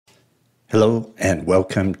Hello and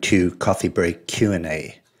welcome to Coffee Break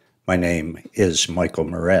Q&A. My name is Michael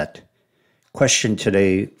Moret. Question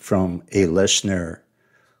today from a listener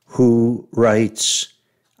who writes,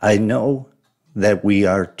 I know that we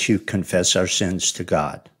are to confess our sins to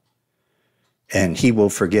God and He will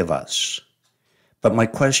forgive us. But my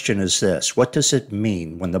question is this: what does it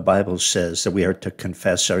mean when the Bible says that we are to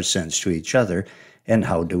confess our sins to each other, and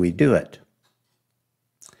how do we do it?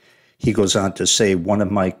 He goes on to say, one of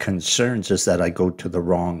my concerns is that I go to the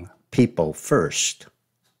wrong people first.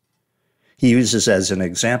 He uses as an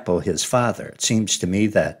example his father. It seems to me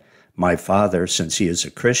that my father, since he is a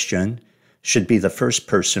Christian, should be the first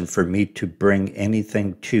person for me to bring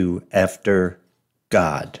anything to after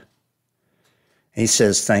God. He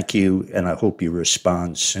says, thank you, and I hope you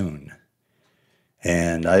respond soon.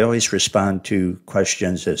 And I always respond to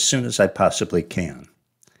questions as soon as I possibly can.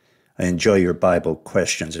 I enjoy your Bible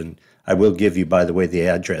questions, and I will give you, by the way, the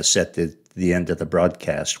address at the end of the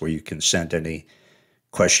broadcast where you can send any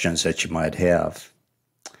questions that you might have.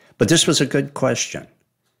 But this was a good question,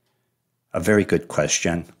 a very good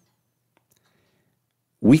question.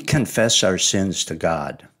 We confess our sins to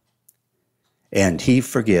God, and He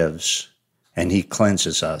forgives and He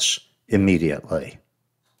cleanses us immediately.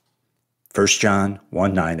 1 John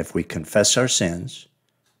 1:9, if we confess our sins,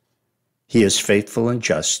 He is faithful and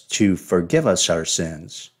just to forgive us our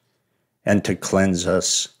sins and to cleanse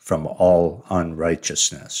us from all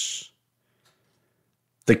unrighteousness.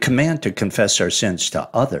 The command to confess our sins to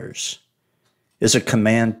others is a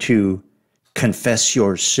command to confess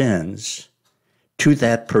your sins to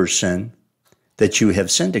that person that you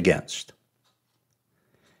have sinned against.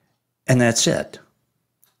 And that's it.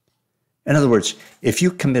 In other words, if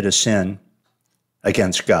you commit a sin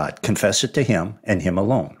against God, confess it to Him and Him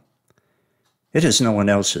alone. It is no one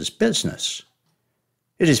else's business.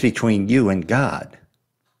 It is between you and God.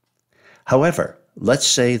 However, let's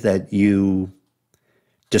say that you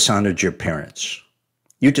dishonored your parents.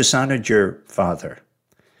 You dishonored your father.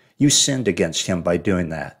 You sinned against him by doing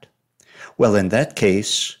that. Well, in that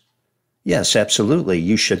case, yes, absolutely,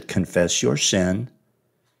 you should confess your sin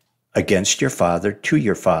against your father to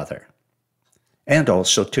your father, and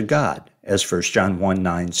also to God, as 1 John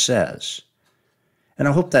 1:9 says. And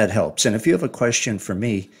I hope that helps. And if you have a question for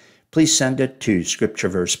me, please send it to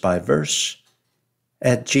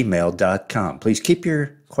scriptureversebyverse@gmail.com. Please keep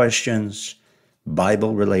your questions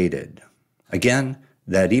Bible related. Again,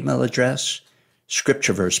 that email address,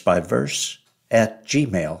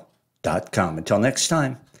 scriptureversebyverse@gmail.com. Until next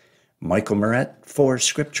time, Michael Moret for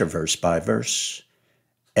Scripture Verse by Verse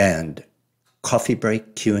and Coffee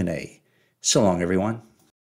Break Q&A. So long, everyone.